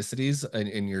ethnicities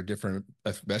and you're different,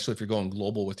 especially if you're going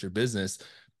global with your business.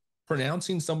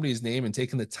 Pronouncing somebody's name and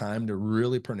taking the time to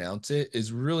really pronounce it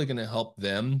is really going to help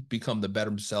them become the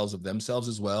better selves of themselves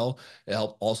as well. It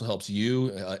also helps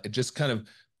you. It just kind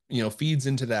of, feeds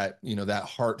into that, that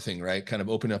heart thing, right? Kind of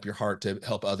open up your heart to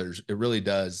help others. It really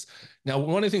does. Now,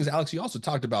 one of the things, Alex, you also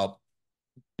talked about,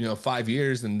 5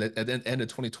 years and at the end of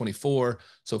 2024.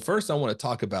 So first I want to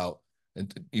talk about,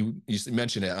 and you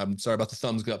mentioned it. I'm sorry about the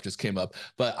thumbs up just came up,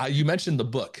 but you mentioned the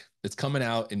book. It's coming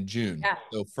out in June. Yeah,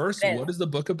 so first, what is the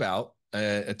book about?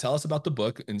 Tell us about the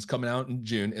book, and it's coming out in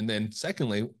June. And then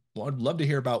secondly, I'd love to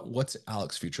hear about what's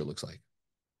Alex's future looks like.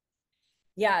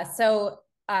 Yeah. So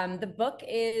the book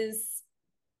is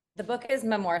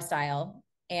memoir style,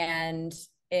 and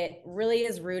it really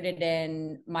is rooted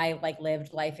in my like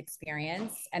lived life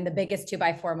experience and the biggest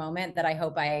 2x4 moment that I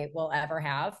hope I will ever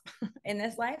have in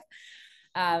this life.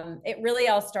 It really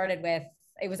all started with,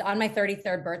 it was on my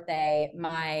 33rd birthday.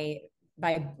 My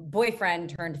boyfriend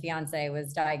turned fiance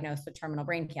was diagnosed with terminal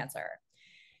brain cancer.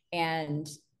 And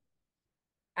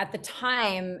at the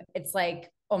time, it's like,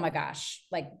 oh my gosh,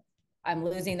 like I'm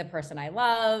losing the person I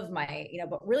love,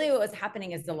 but really what was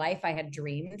happening is the life I had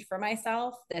dreamed for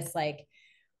myself, this like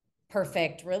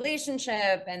perfect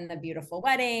relationship and the beautiful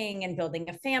wedding and building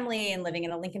a family and living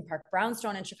in a Lincoln Park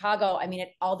brownstone in Chicago. I mean, it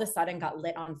all of a sudden got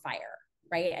lit on fire,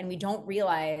 right? And we don't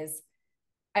realize,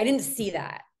 I didn't see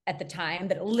that at the time,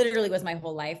 but it literally was my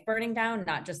whole life burning down,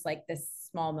 not just like this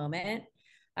small moment.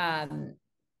 And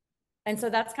so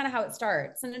that's kind of how it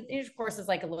starts. And it, of course, is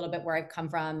like a little bit where I've come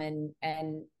from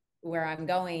and where I'm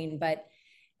going, but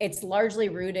it's largely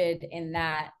rooted in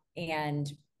that. And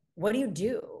what do you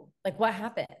do? Like what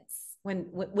happens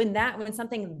when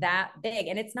something that big,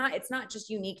 and it's not just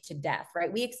unique to death,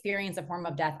 right? We experience a form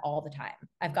of death all the time.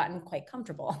 I've gotten quite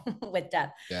comfortable with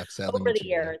death over the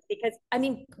years because I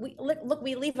mean,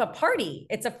 we leave a party.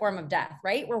 It's a form of death,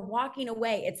 right? We're walking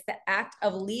away. It's the act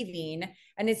of leaving.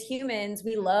 And as humans,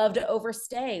 we love to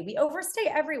overstay. We overstay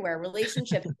everywhere,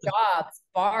 relationships, jobs,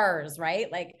 bars,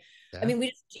 right? Like, I mean, we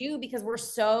just do because we're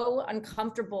so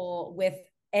uncomfortable with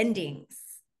endings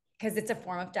because it's a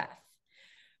form of death.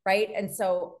 Right. And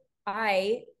so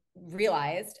I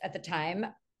realized at the time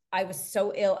I was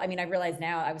so ill. I mean, I realize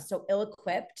now I was so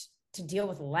ill-equipped to deal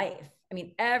with life. I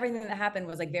mean, everything that happened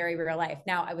was like very real life.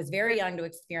 Now I was very young to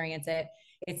experience it.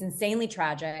 It's insanely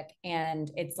tragic.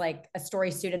 And it's like a story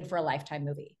suited for a Lifetime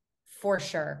movie for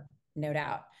sure. No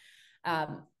doubt.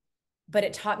 But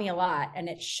it taught me a lot. And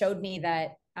it showed me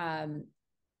that I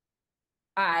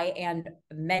and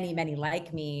many, many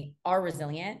like me are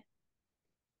resilient.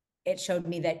 It showed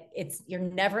me that you're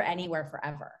never anywhere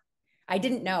forever. I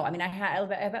didn't know. I mean, I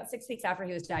had about 6 weeks after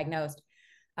he was diagnosed.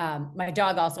 My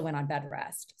dog also went on bed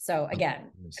rest. So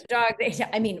again, dog,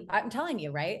 I mean, I'm telling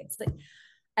you, right? It's like,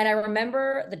 and I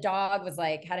remember the dog was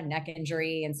like, had a neck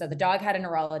injury. And so the dog had a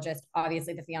neurologist.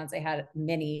 Obviously the fiance had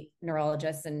many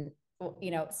neurologists. And,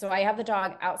 so I have the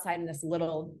dog outside in this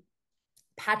little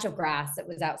patch of grass that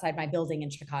was outside my building in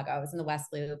Chicago. I was in the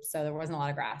West Loop, so there wasn't a lot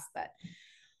of grass,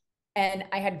 and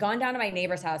I had gone down to my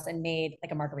neighbor's house and made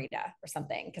like a margarita or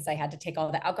something because I had to take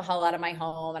all the alcohol out of my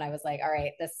home. And I was like, all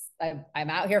right, I'm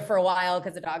out here for a while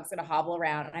because the dog's going to hobble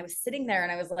around. And I was sitting there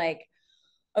and I was like,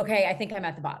 okay, I think I'm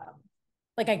at the bottom.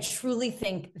 Like, I truly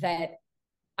think that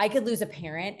I could lose a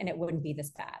parent and it wouldn't be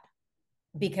this bad,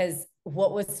 because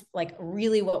what was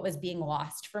being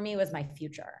lost for me was my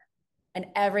future and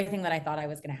everything that I thought I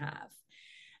was going to have.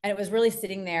 And it was really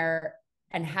sitting there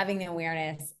and having the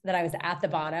awareness that I was at the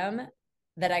bottom,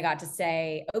 that I got to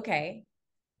say, okay,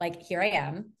 like, here I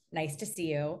am. Nice to see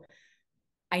you.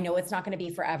 I know it's not going to be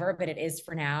forever, but it is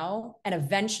for now. And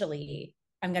eventually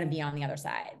I'm going to be on the other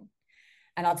side.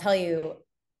 And I'll tell you,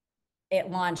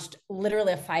 it launched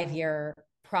literally a 5-year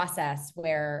process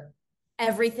where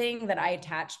everything that I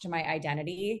attached to my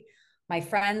identity, my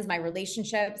friends, my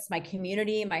relationships, my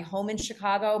community, my home in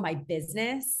Chicago, my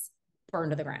business,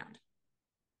 burned to the ground.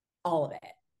 All of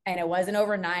it. And it wasn't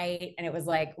overnight. And it was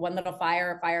like one little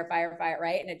fire,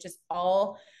 right? And it just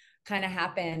all kind of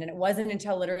happened. And it wasn't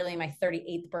until literally my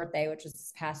 38th birthday, which was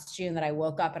this past June, that I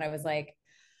woke up and I was like,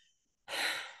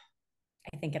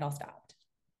 I think it all stopped.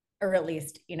 Or at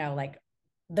least, like,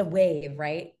 the wave,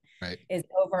 right, is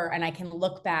over. And I can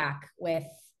look back with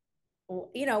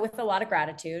a lot of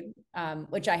gratitude,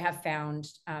 which I have found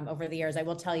over the years. I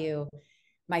will tell you,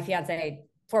 my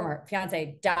former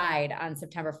fiance died on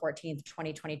September 14th,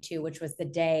 2022, which was the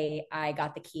day I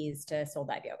got the keys to Soul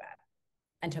Dive Yoga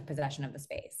and took possession of the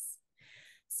space.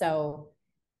 So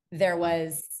there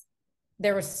was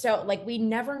so, like, we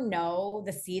never know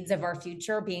the seeds of our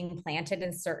future being planted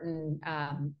in certain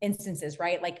instances,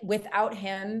 right? Like, without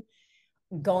him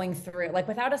going through, like,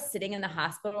 without us sitting in the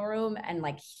hospital room and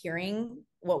like hearing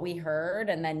what we heard,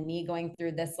 and then me going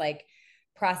through this like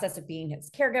process of being his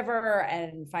caregiver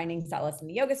and finding solace in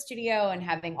the yoga studio and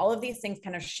having all of these things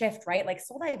kind of shift, right? Like,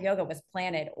 Soul Dive Yoga was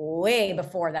planted way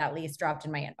before that lease dropped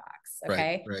in my inbox.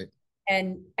 Okay. Right.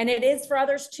 And it is for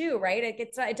others too, right?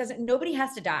 It doesn't, nobody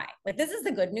has to die. Like, this is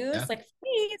the good news. Yeah. Like, for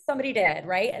me, somebody did,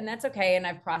 right? And that's okay. And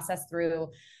I've processed through,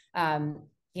 a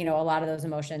lot of those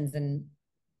emotions and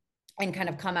kind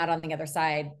of come out on the other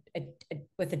side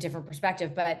with a different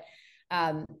perspective. But,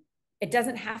 it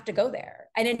doesn't have to go there.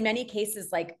 And in many cases,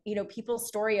 like, people's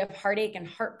story of heartache and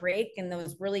heartbreak and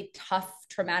those really tough,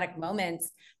 traumatic moments,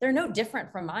 they're no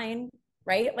different from mine,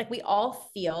 right? Like, we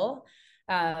all feel,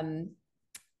 and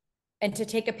to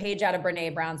take a page out of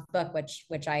Brene Brown's book,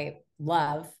 which I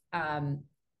love,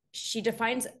 she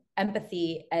defines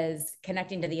empathy as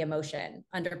connecting to the emotion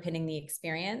underpinning the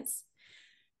experience.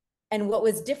 And what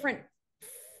was different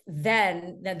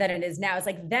then than it is now is,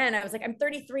 like, then I was like, I'm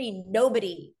 33,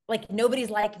 nobody's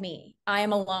like me, I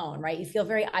am alone, right? You feel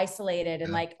very isolated,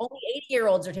 and like, only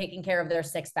 80-year-olds are taking care of their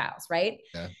sick spouse, right?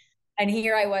 Yeah. And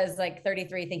here I was, like,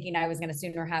 33, thinking I was going to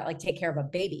sooner have, like, take care of a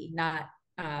baby, not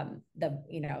a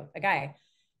guy.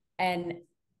 And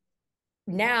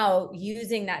now,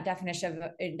 using that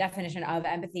definition of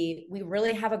empathy, we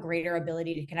really have a greater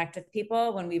ability to connect with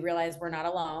people when we realize we're not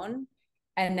alone,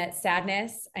 and that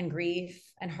sadness and grief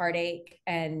and heartache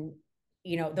and,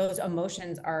 those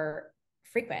emotions are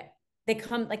frequent. They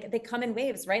come in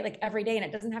waves, right? Like, every day. And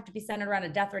it doesn't have to be centered around a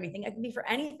death or anything. It can be for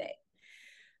anything.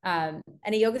 And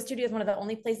a yoga studio is one of the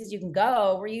only places you can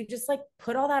go where you just, like,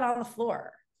 put all that on the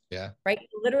floor. Yeah. Right.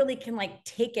 You literally can, like,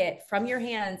 take it from your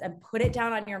hands and put it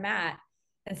down on your mat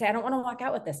and say, I don't want to walk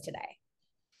out with this today.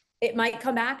 It might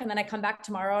come back, and then I come back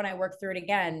tomorrow and I work through it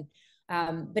again.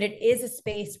 But it is a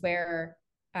space where,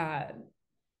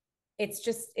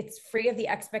 it's free of the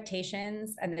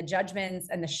expectations and the judgments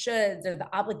and the shoulds or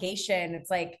the obligation. It's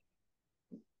like,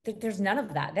 there's none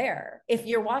of that there. If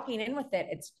you're walking in with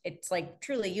it, it's like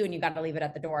truly you, and you got to leave it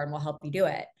at the door, and we'll help you do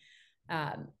it.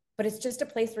 But it's just a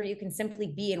place where you can simply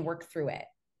be and work through it.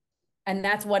 And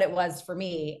that's what it was for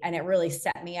me. And it really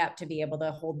set me up to be able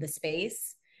to hold the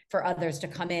space for others to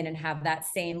come in and have that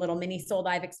same little mini soul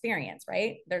dive experience,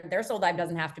 right? Their soul dive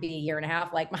doesn't have to be a year and a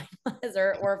half like mine was,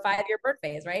 or a 5-year birth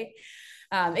phase, right?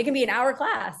 It can be an hour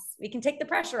class. We can take the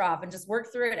pressure off and just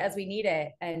work through it as we need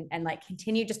it, and like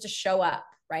continue just to show up,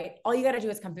 right? All you got to do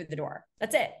is come through the door.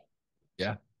 That's it.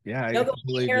 Yeah. I You'll go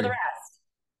completely take care of agree. the rest.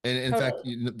 And in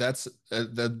Totally. fact, that's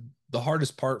the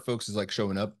hardest part, folks, is like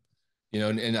showing up,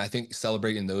 and I think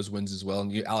celebrating those wins as well.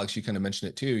 And Alex, you kind of mentioned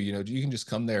it too. You can just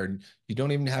come there, and you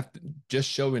don't even have to just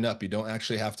showing up. You don't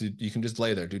actually have to. You can just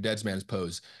lay there, do dead man's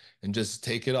pose, and just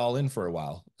take it all in for a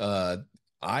while.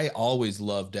 I always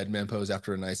love dead man pose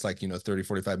after a nice, like, 30,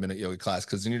 45 minute yoga class,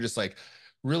 because then you're just like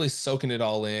really soaking it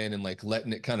all in and like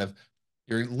letting it kind of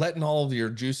you're letting all of your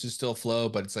juices still flow,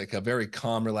 but it's like a very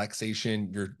calm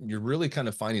relaxation. You're really kind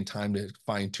of finding time to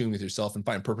fine tune with yourself and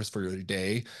find purpose for your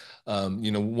day.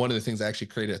 One of the things I actually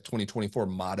created a 2024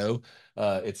 motto.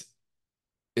 It's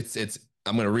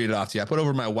I'm going to read it off to you. I put it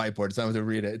over my whiteboard, so I'm going to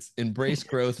read it. It's embrace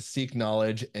growth, seek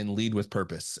knowledge, and lead with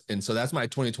purpose. And so that's my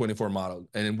 2024 motto.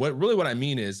 And what I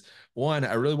mean is, one,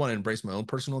 I really want to embrace my own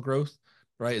personal growth,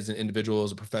 right, as an individual,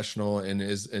 as a professional, and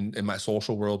is in my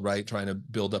social world, right, trying to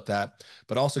build up that,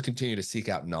 but also continue to seek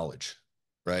out knowledge,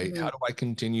 right? Mm-hmm. How do I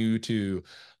continue to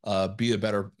be a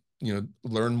better,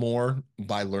 learn more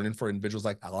by learning for individuals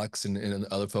like Alex and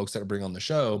other folks that bring on the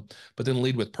show, but then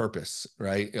lead with purpose,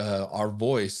 right? Our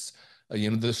voice,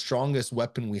 the strongest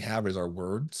weapon we have is our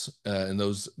words, and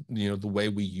those, the way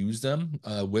we use them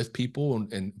with people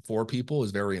and for people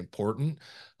is very important.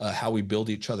 How we build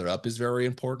each other up is very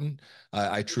important.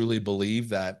 I truly believe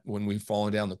that when we've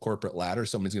fallen down the corporate ladder,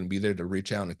 someone's going to be there to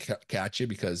reach out and catch you,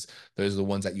 because those are the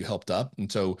ones that you helped up. And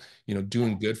so,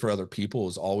 doing good for other people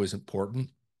is always important.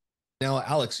 Now,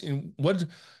 Alex,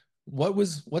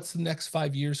 what's the next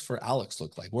 5 years for Alex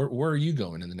look like? Where are you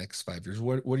going in the next 5 years?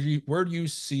 Where do you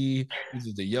see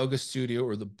either the yoga studio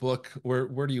or the book?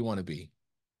 Where do you want to be?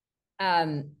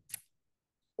 Um,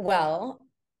 well,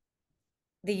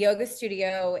 the yoga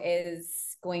studio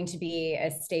is going to be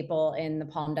a staple in the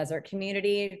Palm Desert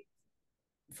community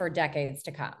for decades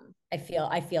to come. I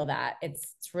feel that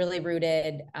it's really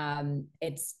rooted.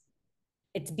 It's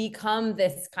become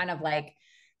this kind of like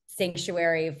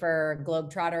sanctuary for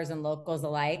globetrotters and locals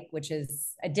alike, which is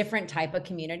a different type of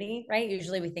community, right?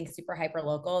 Usually we think super hyper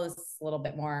local is a little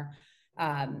bit more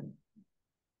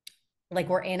like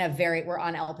we're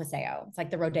on El Paseo. It's like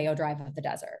the Rodeo Drive of the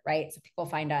desert, right? So people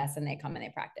find us and they come and they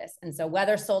practice. And so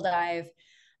whether Soul Dive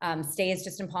stays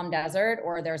just in Palm Desert,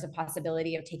 or there's a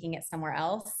possibility of taking it somewhere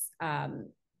else, to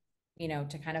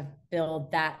kind of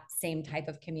build that same type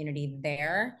of community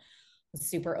there, I'm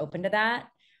super open to that.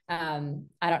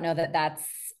 I don't know that that's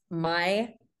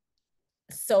my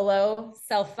solo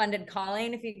self-funded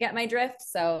calling, if you get my drift.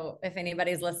 So if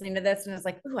anybody's listening to this and is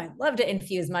like, ooh, I'd love to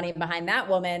infuse money behind that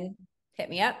woman, hit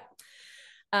me up.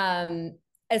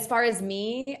 As far as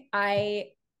me, I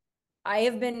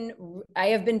have been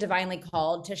divinely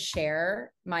called to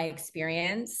share my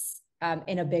experience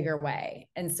in a bigger way.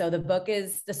 And so the book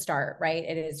is the start, right?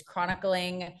 It is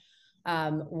chronicling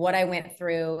what I went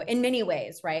through in many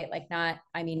ways, right? Like not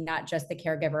just the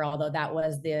caregiver, although that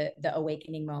was the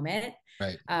awakening moment.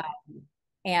 Right.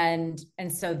 And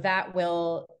so that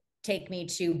will take me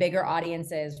to bigger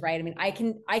audiences, right? I mean, I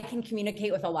can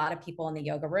communicate with a lot of people in the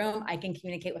yoga room. I can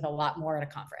communicate with a lot more at a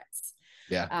conference.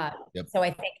 Yeah. Yep. So I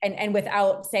think, and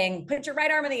without saying, put your right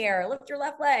arm in the air, lift your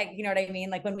left leg, you know what I mean?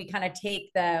 Like when we kind of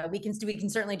take we can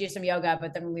certainly do some yoga,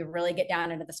 but then when we really get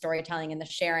down into the storytelling and the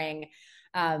sharing,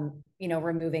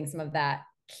 removing some of that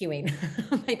cueing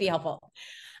might be helpful.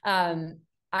 I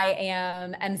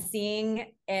am emceeing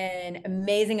an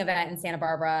amazing event in Santa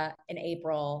Barbara in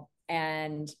April.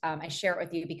 And I share it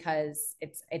with you because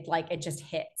it just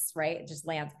hits, right? It just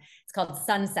lands. It's called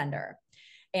Sunsender.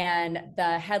 And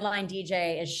the headline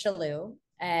DJ is Shalou.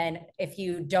 And if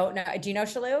you don't know, do you know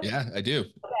Shalou? Yeah, I do.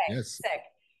 Okay, Yes. sick.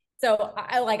 So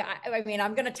I mean,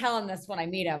 I'm going to tell him this when I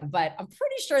meet him, but I'm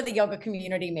pretty sure the yoga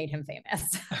community made him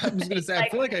famous. I was going to say, I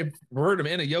feel like I've heard him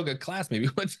in a yoga class maybe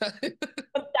one time.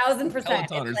 1,000%.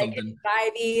 Peloton or It's something.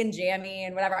 it's vibey and jammy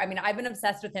and whatever. I mean, I've been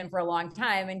obsessed with him for a long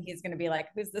time, and he's going to be like,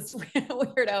 "Who's this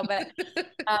weirdo?" But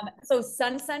so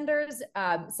Sunsender's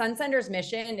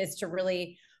mission is to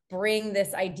really bring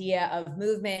this idea of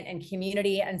movement and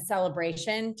community and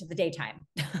celebration to the daytime.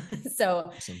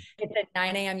 So Awesome. it's a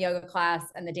 9 a.m. yoga class,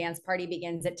 and the dance party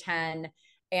begins at 10.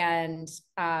 And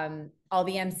I'll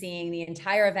be emceeing the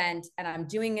entire event, and I'm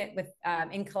doing it with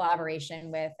in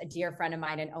collaboration with a dear friend of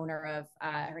mine and owner of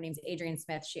her name's Adrienne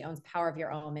Smith. She owns Power of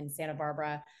Your Own in Santa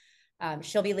Barbara.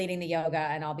 She'll be leading the yoga,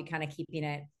 and I'll be kind of keeping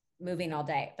it moving all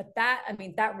day. But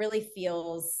that really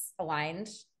feels aligned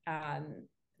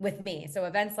with me. So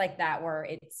events like that, where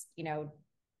it's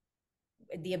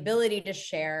the ability to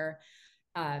share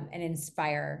and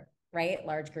inspire, right,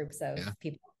 large groups of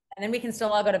people. And then we can still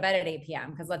all go to bed at 8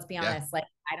 p.m. Because let's be honest, like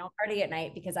I don't party at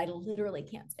night because I literally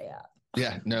can't stay up.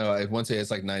 Yeah, no, I once it's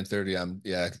like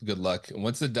 9:30, good luck. And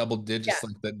once the double digits,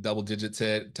 like the double digits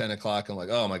hit 10 o'clock, I'm like,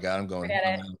 oh my God, I'm out.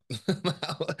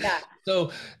 Yeah.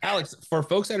 So Alex, for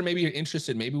folks that are maybe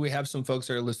interested, maybe we have some folks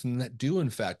that are listening that do in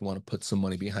fact want to put some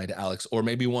money behind Alex, or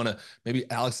maybe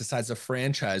Alex decides to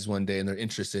franchise one day and they're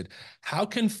interested. How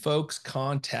can folks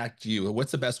contact you?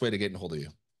 What's the best way to get in hold of you?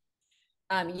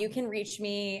 You can reach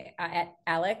me at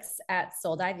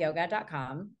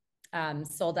alex@souldiveyoga.com.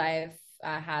 Soul Dive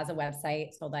has a website,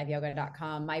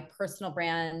 souldiveyoga.com. My personal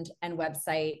brand and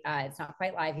website, it's not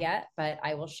quite live yet, but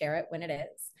I will share it when it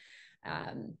is.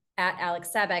 At Alex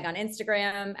Sabbag on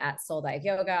Instagram, at Soul Dive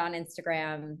Yoga on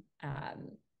Instagram.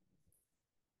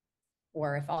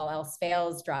 Or if all else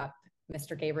fails, drop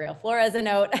Mr. Gabriel Flores a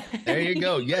note. There you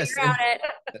go. Yes.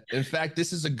 In fact,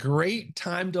 this is a great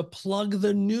time to plug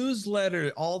the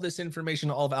newsletter. All this information,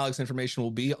 all of Alex's information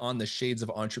will be on the Shades of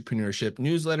Entrepreneurship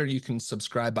newsletter. You can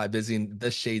subscribe by visiting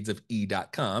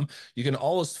theshadesofE.com. You can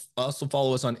also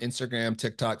follow us on Instagram,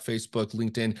 TikTok, Facebook,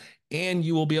 LinkedIn, and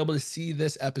you will be able to see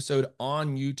this episode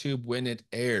on YouTube when it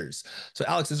airs. So,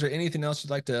 Alex, is there anything else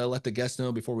you'd like to let the guests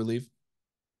know before we leave?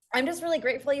 I'm just really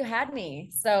grateful you had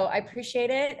me. So I appreciate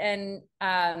it. And,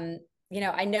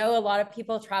 I know a lot of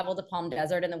people travel to Palm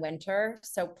Desert in the winter.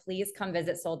 So please come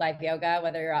visit Soul Dive Yoga,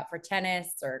 whether you're out for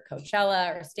tennis or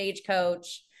Coachella or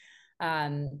Stagecoach.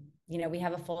 We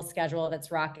have a full schedule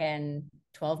that's rocking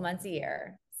 12 months a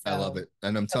year. So I love it.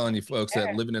 And I'm telling you folks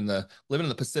that living in the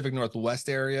Pacific Northwest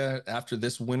area after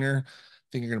this winter, I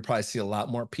think you're going to probably see a lot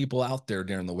more people out there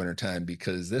during the wintertime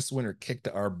because this winter kicked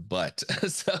our butt.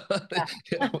 So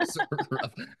it was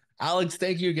rough. Alex,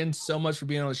 thank you again so much for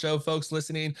being on the show. Folks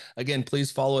listening, again,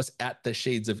 please follow us at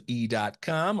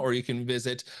theshadesofE.com, or you can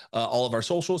visit all of our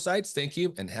social sites. Thank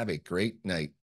you and have a great night.